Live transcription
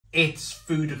It's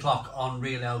food o'clock on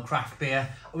Real Ale Craft Beer.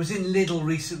 I was in Lidl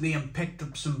recently and picked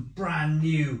up some brand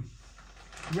new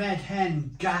Red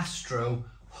Hen Gastro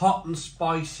hot and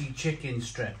spicy chicken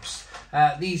strips.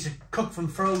 These are cooked from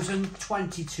frozen,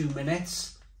 22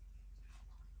 minutes.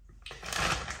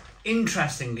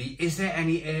 Interestingly, is there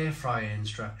any air fryer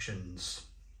instructions?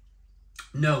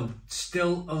 No,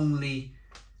 still only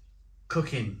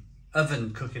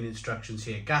oven cooking instructions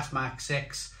here. Gas max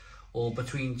 6 or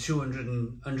between 200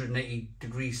 and 180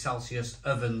 degrees Celsius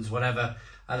ovens, whatever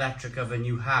electric oven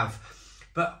you have.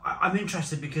 But I'm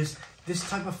interested because this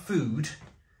type of food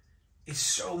is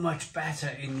so much better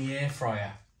in the air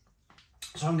fryer.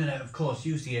 So I'm gonna, of course,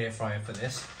 use the air fryer for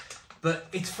this. But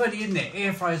it's funny, isn't it?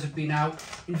 Air fryers have been out.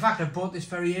 In fact, I bought this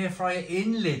very air fryer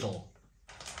in Lidl.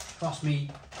 It cost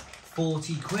me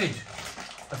 40 quid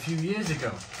a few years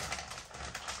ago.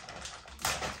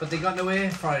 But they got no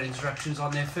air fryer instructions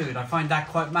on their food. I find that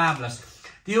quite marvellous.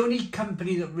 The only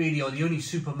company that really, or the only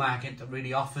supermarket that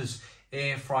really offers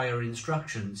air fryer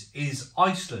instructions is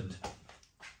Iceland,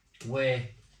 where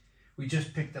we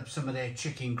just picked up some of their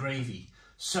chicken gravy,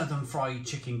 southern fried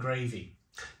chicken gravy.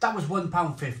 That was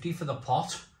 £1.50 for the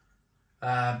pot.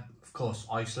 Of course,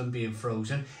 Iceland being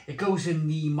frozen. It goes in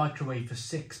the microwave for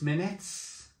 6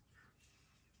 minutes.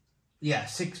 Yeah,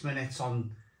 6 minutes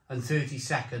and 30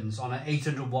 seconds on an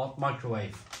 800 watt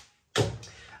microwave.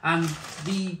 And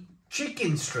the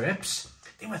chicken strips,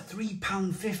 they were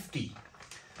 £3.50.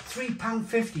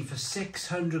 £3.50 for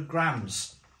 600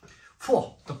 grams.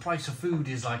 Whew, the price of food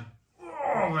is like,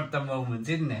 oh, at the moment,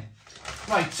 isn't it?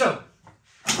 Right, so.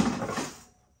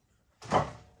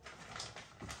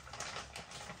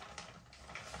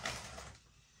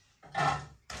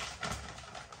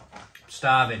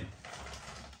 Starving.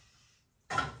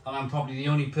 And I'm probably the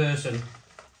only person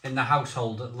in the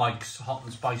household that likes hot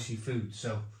and spicy food,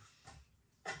 so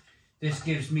this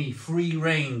gives me free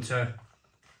rein to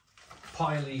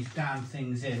pile these damn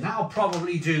things in. That'll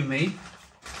probably do me.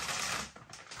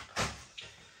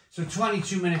 So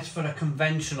 22 minutes for a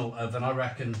conventional oven, I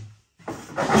reckon.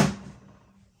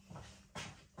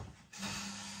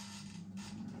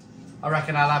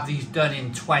 I'll have these done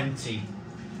in 20.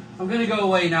 I'm going to go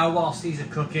away now whilst these are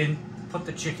cooking, put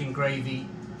the chicken gravy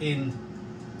in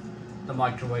the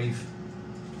microwave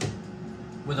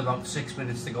with about 6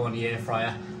 minutes to go on the air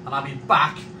fryer, and I'll be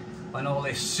back when all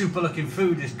this super looking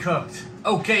food is cooked.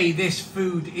 Okay, this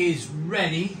food is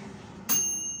ready.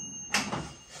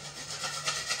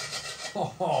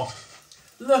 Oh,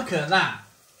 look at that,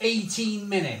 18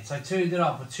 minutes. I turned it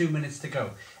off with 2 minutes to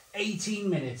go. 18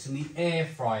 minutes in the air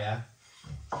fryer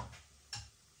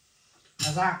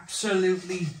has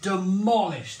absolutely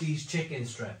demolished these chicken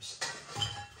strips.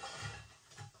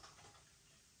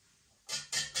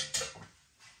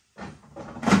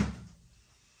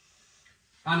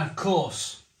 And of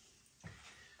course,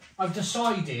 I've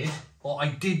decided, or I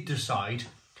did decide,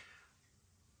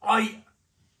 I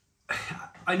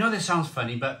know this sounds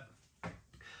funny, but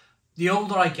the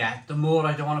older I get, the more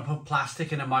I don't want to put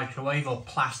plastic in a microwave or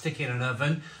plastic in an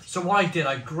oven. So what I did,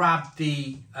 I grabbed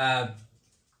the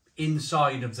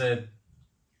inside of the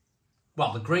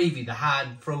gravy, the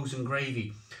hard frozen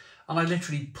gravy, and I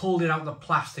literally pulled it out of the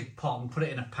plastic pot and put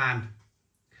it in a pan.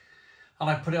 And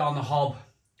I put it on the hob.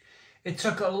 It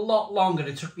took a lot longer.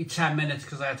 It took me 10 minutes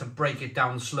because I had to break it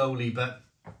down slowly, but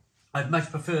I'd much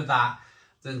prefer that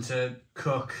than to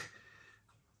cook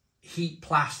heat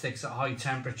plastics at high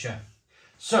temperature.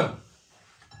 So,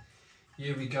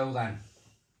 here we go then.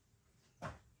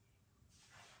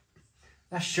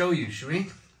 Let's show you, shall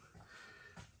we?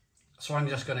 So I'm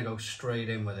just going to go straight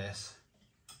in with this.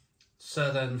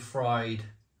 Southern fried.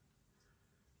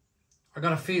 I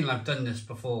got a feeling I've done this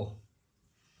before.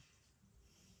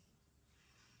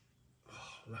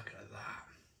 Oh, look at that.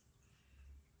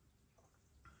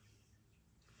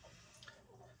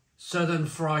 Southern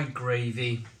fried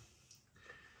gravy.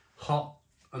 Hot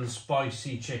and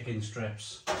spicy chicken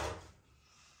strips.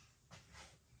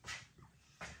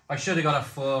 I should have got a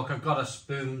fork. I've got a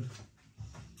spoon.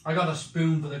 I got a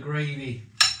spoon for the gravy.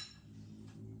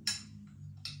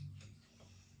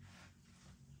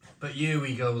 But here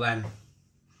we go then.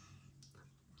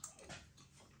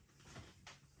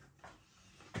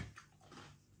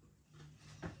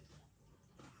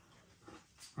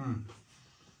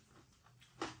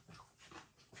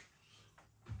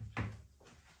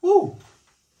 Ooh.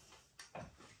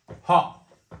 Hot.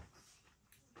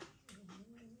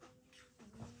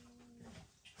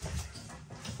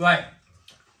 Right.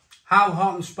 How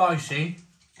hot and spicy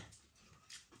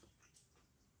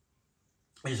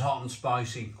is hot and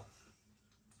spicy?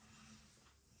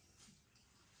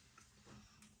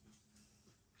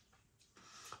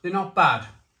 They're not bad.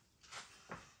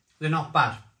 They're not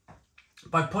bad.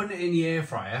 By putting it in the air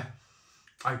fryer,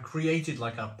 I've created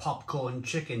like a popcorn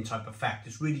chicken type effect.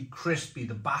 It's really crispy,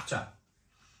 the batter.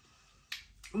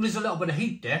 And there's a little bit of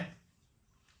heat there.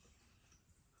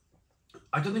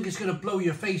 I don't think it's going to blow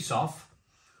your face off,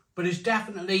 but it's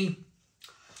definitely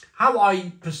how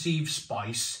I perceive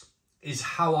spice is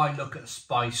how I look at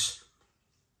spice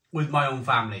with my own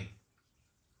family.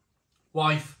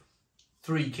 Wife,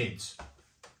 3 kids.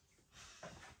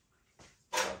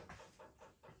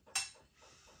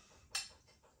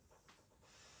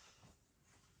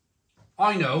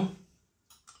 I know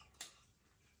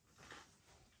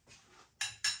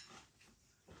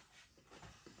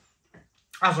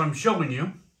as I'm showing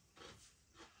you,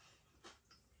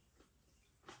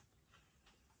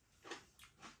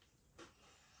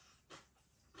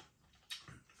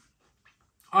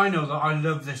 I know that I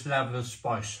love this level of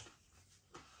spice.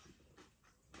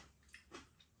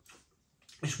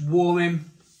 It's warming.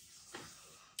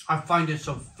 I find it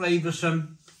so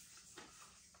flavoursome.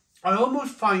 I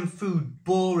almost find food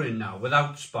boring now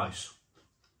without spice.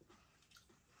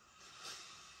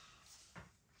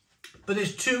 But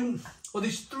there's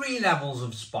 3 levels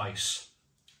of spice.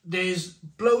 There's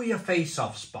blow your face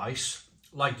off spice,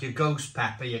 like your ghost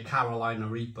pepper, your Carolina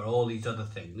Reaper, all these other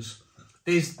things.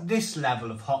 There's this level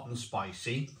of hot and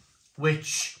spicy,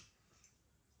 which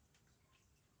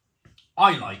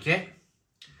I like it.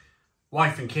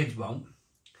 Wife and kids won't.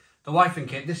 The wife and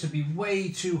kid, this would be way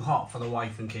too hot for the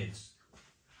wife and kids.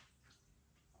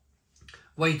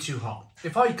 Way too hot.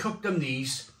 If I cooked them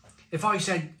these, if I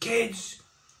said, kids,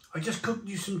 I just cooked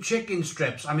you some chicken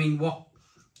strips. I mean, what?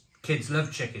 Kids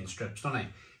love chicken strips, don't they?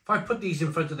 If I put these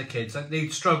in front of the kids,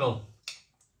 they'd struggle.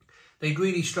 They'd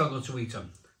really struggle to eat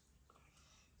them.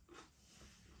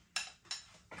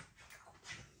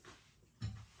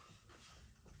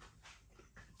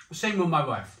 Same with my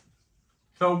wife.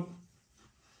 So,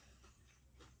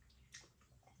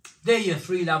 they're your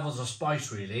 3 levels of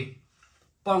spice, really.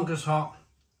 Bonkers hot,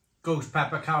 ghost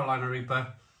pepper, Carolina Reaper.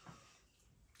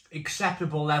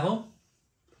 Acceptable level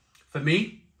for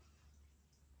me.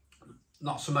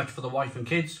 Not so much for the wife and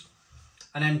kids.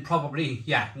 And then probably,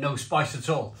 yeah, no spice at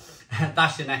all.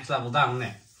 That's your next level down, isn't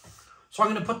it? So I'm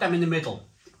going to put them in the middle.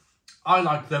 I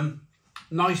like them.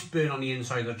 Nice burn on the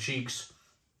inside of the cheeks.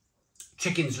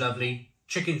 Chicken's lovely.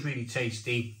 Chicken's really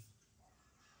tasty.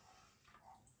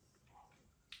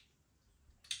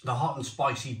 The hot and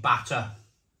spicy batter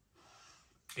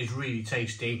is really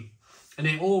tasty. And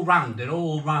they're all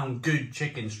round good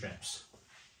chicken strips.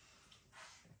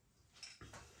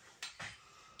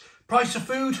 Price of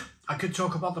food. I could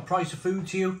talk about the price of food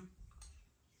to you.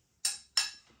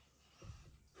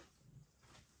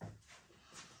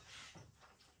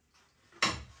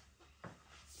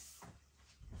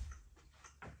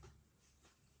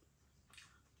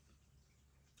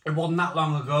 It wasn't that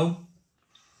long ago.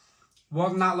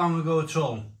 Wasn't that long ago at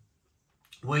all.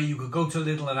 Where you could go to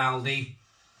Lidl and Aldi.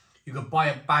 You could buy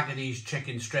a bag of these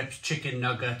chicken strips, chicken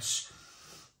nuggets.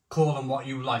 Call them what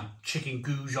you like. Chicken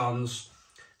goujons.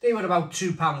 They were about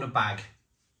 £2 a bag.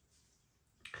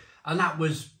 And that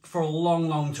was for a long,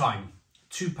 long time.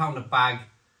 £2 a bag.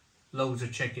 Loads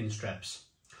of chicken strips.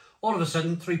 All of a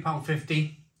sudden,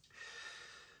 £3.50.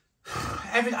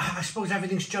 I suppose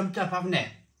everything's jumped up, hasn't it?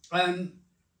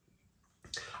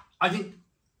 I think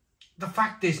the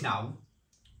fact is,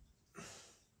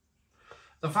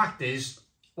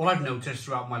 what I've noticed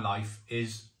throughout my life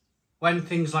is when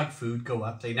things like food go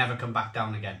up, they never come back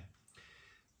down again.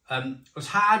 As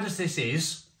hard as this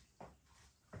is,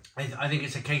 I think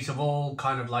it's a case of all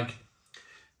kind of like,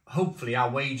 hopefully our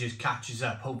wages catches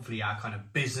up. Hopefully our kind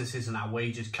of businesses and our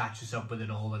wages catches up with it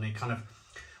all. And it kind of,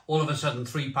 all of a sudden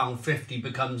 £3.50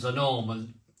 becomes the norm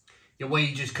and your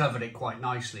wages covered it quite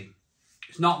nicely.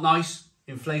 It's not nice.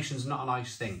 Inflation's not a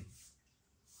nice thing.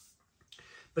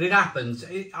 But it happens.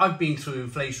 I've been through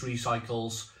inflationary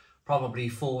cycles probably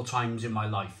 4 times in my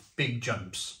life. Big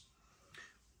jumps.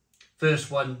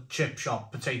 First one, chip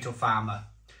shop, potato farmer.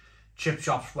 Chip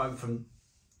shops went from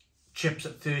chips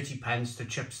at 30p to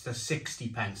chips to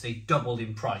 60p. They doubled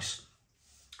in price.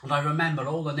 And I remember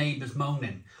all the neighbours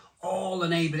moaning. All the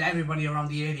neighbours, everybody around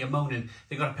the area moaning.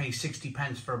 They got to pay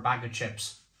 60p for a bag of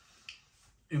chips.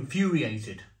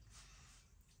 Infuriated.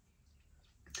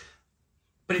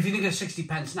 But if you think of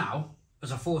 60p now,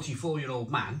 as a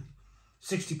 44-year-old man,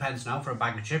 60p now for a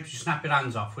bag of chips, you snap your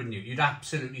hands off, wouldn't you? You'd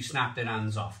absolutely snap your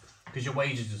hands off because your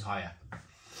wages is higher.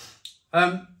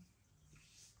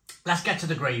 Let's get to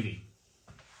the gravy.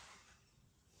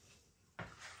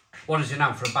 What is it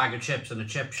now for a bag of chips in a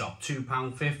chip shop?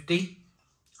 £2.50?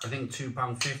 I think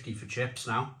 £2.50 for chips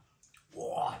now.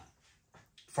 Oh,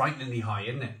 frighteningly high,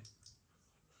 isn't it?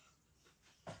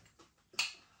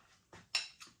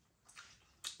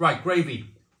 Right, gravy.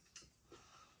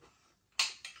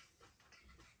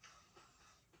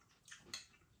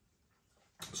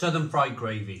 Southern fried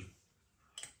gravy.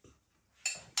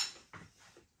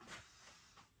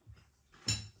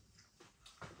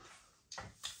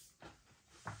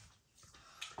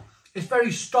 It's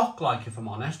very stock-like, if I'm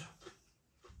honest.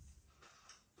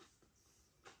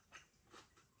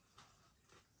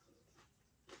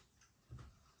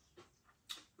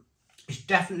 It's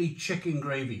definitely chicken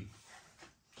gravy.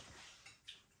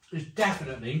 It's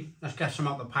definitely, let's get some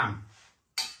out the pan.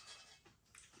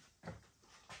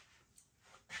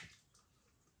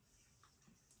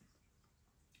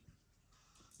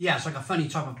 Yeah, it's like a funny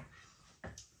type of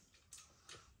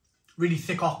really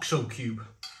thick oxo cube.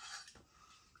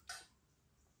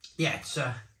 Yeah, it's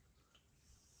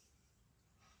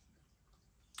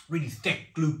really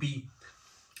thick, gloopy.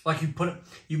 Like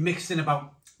you mixed in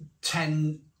about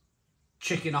 10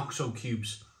 chicken oxo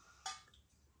cubes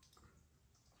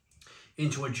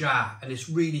into a jar, and it's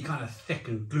really kind of thick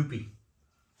and gloopy.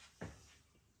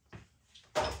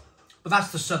 But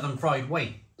that's the southern fried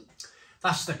way.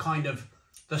 That's the kind of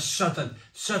the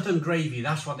southern gravy.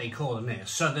 That's what they call it, isn't it?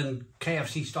 Southern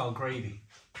KFC style gravy.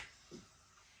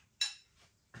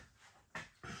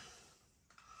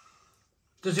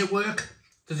 Does it work?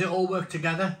 Does it all work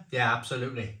together? Yeah,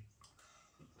 absolutely.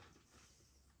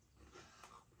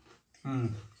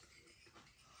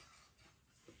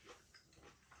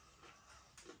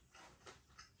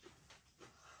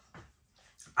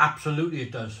 Absolutely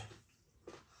it does.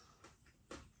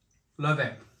 Love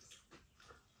it.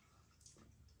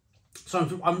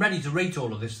 So I'm ready to rate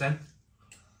all of this then.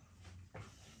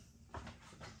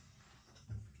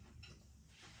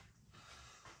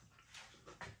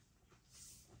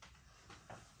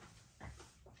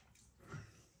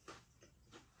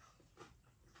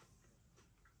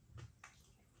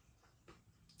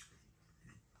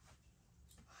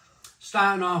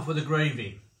 Starting off with the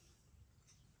gravy.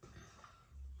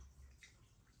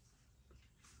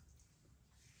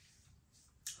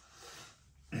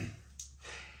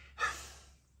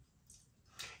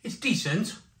 It's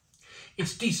decent.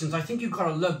 It's decent. I think you've got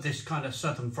to love this kind of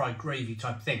southern fried gravy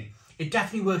type thing. It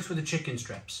definitely works with the chicken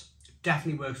strips.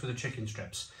 Definitely works with the chicken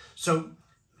strips. So,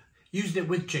 using it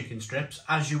with chicken strips,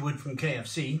 as you would from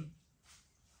KFC,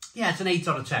 yeah, it's an 8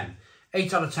 out of 10.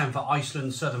 8 out of 10 for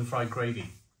Iceland southern fried gravy.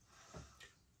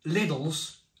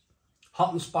 Lidl's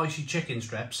hot and spicy chicken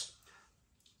strips,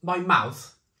 my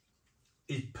mouth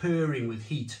is purring with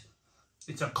heat.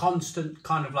 It's a constant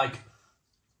kind of like,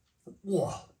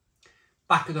 whoa,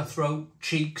 back of the throat,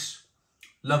 cheeks,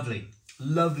 lovely,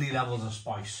 lovely levels of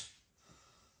spice.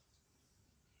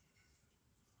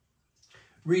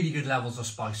 Really good levels of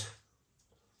spice.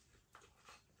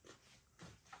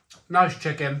 Nice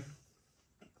chicken.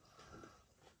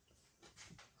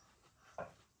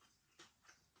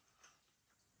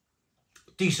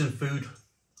 Decent food.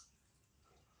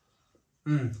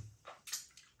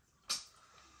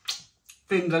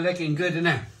 Finger licking good, isn't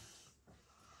it?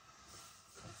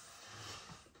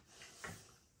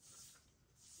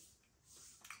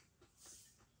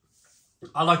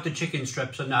 I like the chicken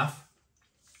strips enough.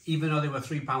 Even though they were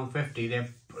 £3.50, they're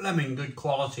blooming good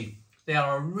quality. They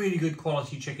are a really good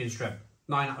quality chicken strip.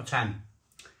 9 out of 10.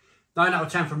 9 out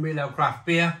of 10 from Real Ale Craft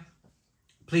Beer.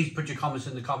 Please put your comments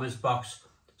in the comments box.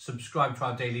 Subscribe to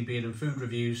our daily beer and food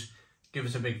reviews. Give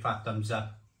us a big fat thumbs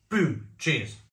up. Boom. Cheers.